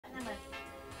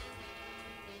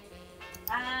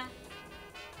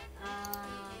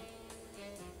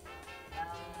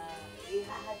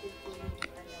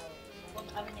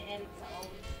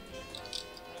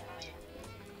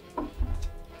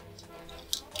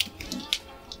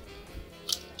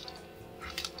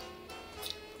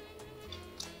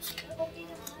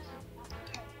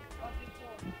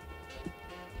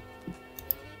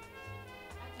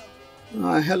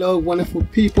Hello, wonderful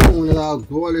people on our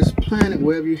glorious planet,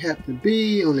 wherever you happen to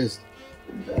be on this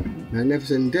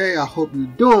magnificent day. I hope you're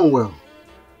doing well.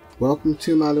 Welcome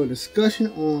to my little discussion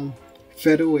on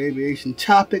federal aviation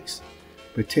topics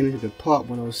pertaining to the Part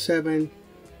 107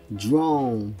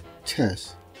 drone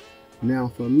test. Now,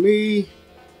 for me,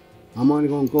 I'm only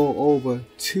going to go over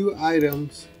 2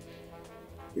 items,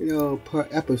 per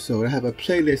episode. I have a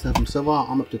playlist of them, so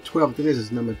I'm up to 12. I think this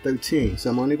is number 13. So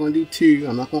I'm only going to do 2.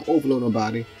 I'm not going to overload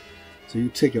nobody. So you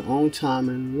take your own time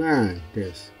and learn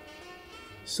this.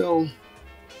 So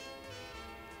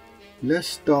let's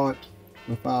start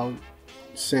with our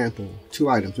sample. 2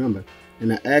 items. Remember,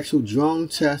 and the actual drone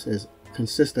test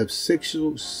consists of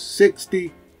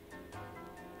 60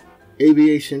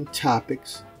 aviation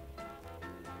topics,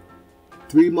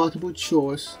 3 multiple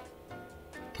choice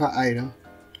per item.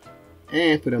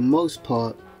 And for the most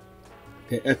part,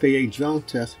 the FAA drone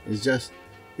test is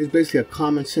basically a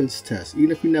common sense test.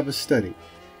 Even if you never studied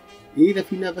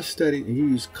and you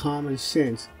use common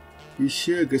sense, you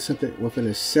should get something within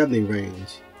a 70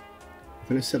 range.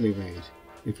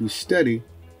 If you study,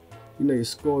 your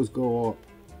scores go up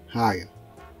higher.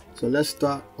 So let's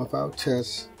start with our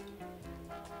test,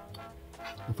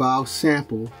 with our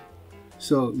sample.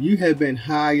 So you have been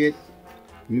hired.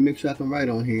 Let me make sure I can write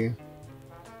on here.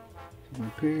 My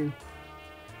pen.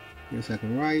 Yes, I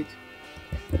can write.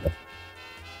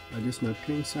 Adjust my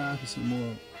pen size for some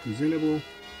more presentable.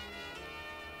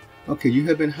 Okay, you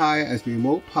have been hired as the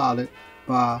remote pilot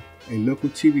by a local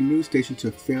TV news station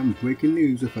to film breaking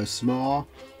news with a small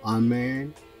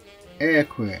unmanned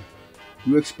aircraft.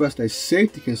 You expressed a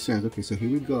safety concern. Okay, so here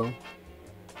we go.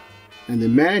 And the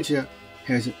manager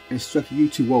has instructed you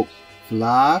to quote,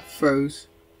 fly first,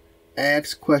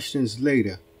 ask questions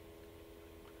later.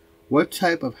 What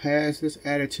type of hazardous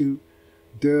attitude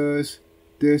does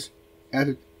this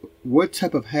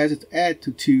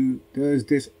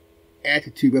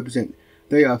attitude represent?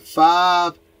 There are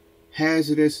 5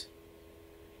 hazardous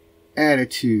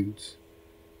attitudes.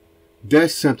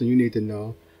 That's something you need to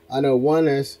know. I know one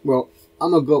is, well,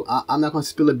 I'm not going to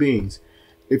spill the beans.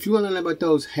 If you want to learn about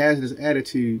those hazardous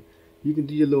attitudes, you can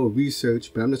do your little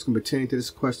research, but I'm just going to pertain to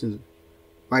this question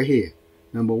right here.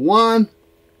 Number 1,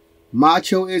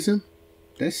 machoism.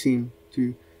 That seemed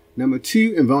to. Number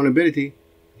 2, invulnerability.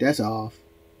 That's off.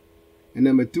 And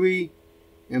number 3,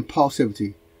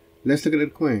 impulsivity. Let's look at the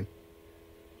coin.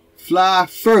 Fly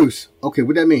first. Okay,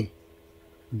 what that mean?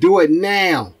 Do it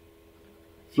now.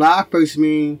 Fly first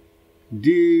mean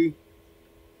do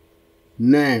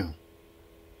now.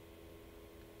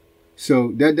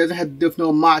 So that doesn't have to do with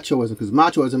no machoism, because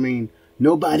machoism mean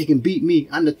nobody can beat me.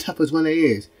 I'm the toughest one there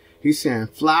is. He's saying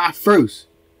fly first.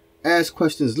 Ask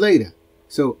questions later.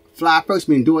 So fly first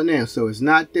means do it now. So it's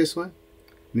not this one.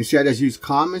 And you see I just use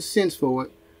common sense for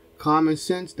it. Common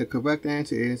sense, the correct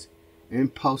answer is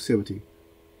impulsivity.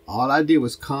 All I did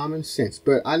was common sense.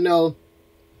 But I know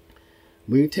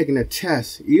when you're taking a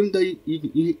test, even though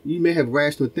you may have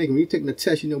rational thinking, when you're taking a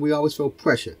test, we always feel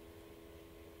pressure.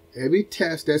 Every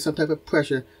test, there's some type of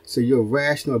pressure, so your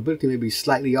rational ability may be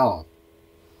slightly off.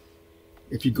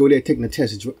 If you go there taking the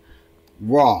test, it's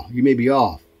raw, you may be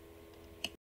off.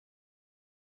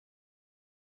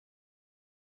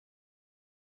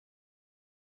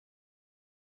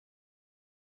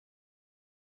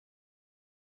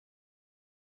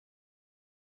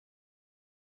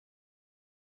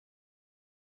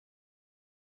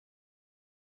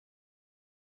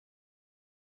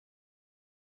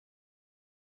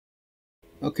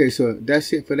 Okay, so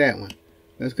that's it for that one.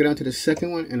 Let's get on to the second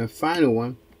one and the final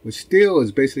one, which still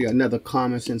is basically another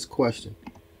common sense question.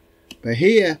 But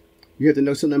here, you have to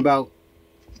know something about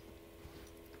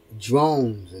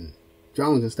drones and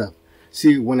stuff.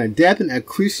 See, when adapting a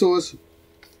crew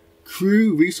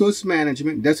resource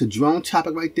management, that's a drone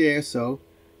topic right there, so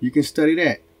you can study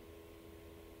that.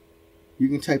 You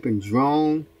can type in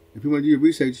drone. If you want to do your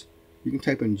research, you can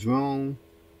type in drone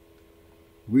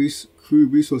crew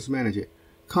resource manager.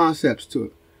 Concepts to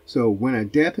it. So when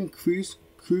adapting crew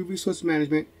resource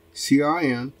management,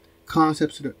 CRM,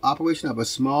 concepts to the operation of a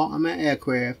small unmanned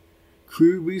aircraft,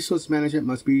 crew resource management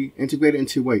must be integrated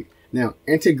into weight. Now,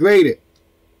 integrated.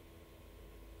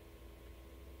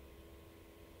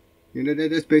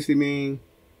 That's basically mean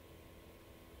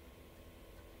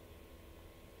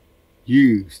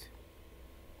used.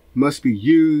 Must be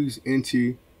used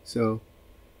into. So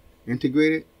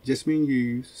integrated just mean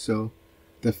used. So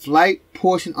The flight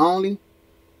portion only.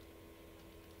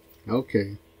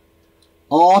 Okay.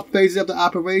 All phases of the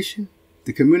operation.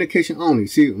 The communication only.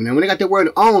 See, now when they got the word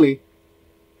only,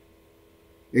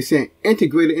 they're saying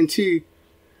integrated into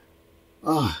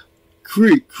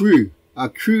crew. A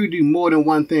crew do more than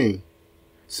one thing.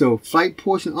 So flight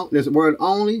portion, there's a word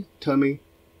only. Tell me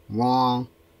wrong.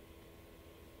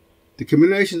 The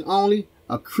communication only.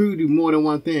 A crew do more than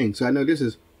one thing. So I know this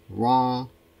is wrong.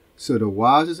 So the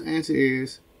wisest answer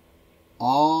is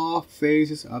all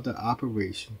phases of the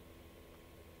operation.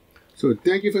 So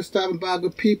thank you for stopping by,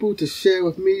 good people, to share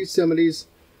with me some of these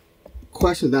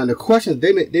questions. Now the questions,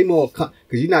 they more, because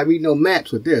you're not reading no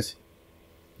maps with this.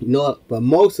 You know, but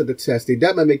most of the tests, they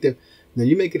definitely make them, now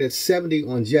you make it at 70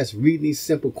 on just reading these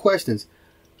simple questions.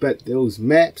 But those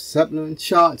maps, supplement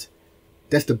charts,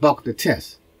 that's the bulk of the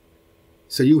test.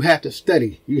 So you have to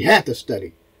study. You have to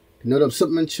study. You know those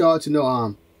supplement charts, you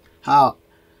know how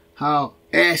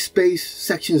airspace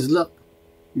sections look.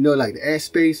 You know, like the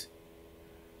airspace,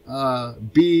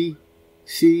 B,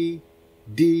 C,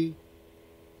 D,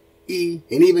 E,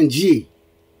 and even G.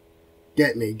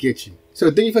 That may get you.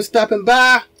 So thank you for stopping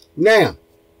by. Now,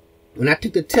 when I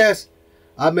took the test,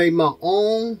 I made my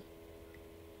own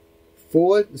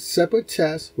 4 separate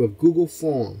tests with Google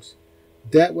Forms.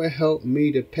 That will help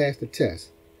me to pass the test.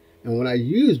 And when I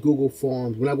use Google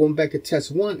Forms, when I went back to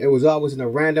test 1, it was always in a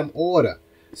random order.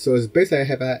 So it's basically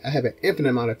I have an infinite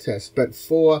amount of tests, but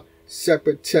 4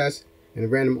 separate tests in a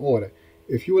random order.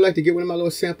 If you would like to get one of my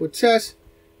little sample tests,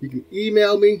 you can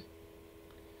email me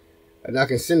and I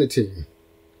can send it to you.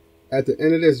 At the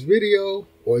end of this video,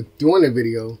 or during the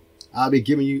video, I'll be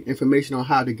giving you information on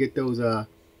how to get those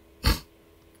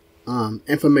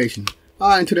information. All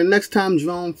right, until the next time,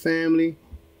 drone family.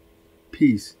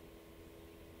 Peace.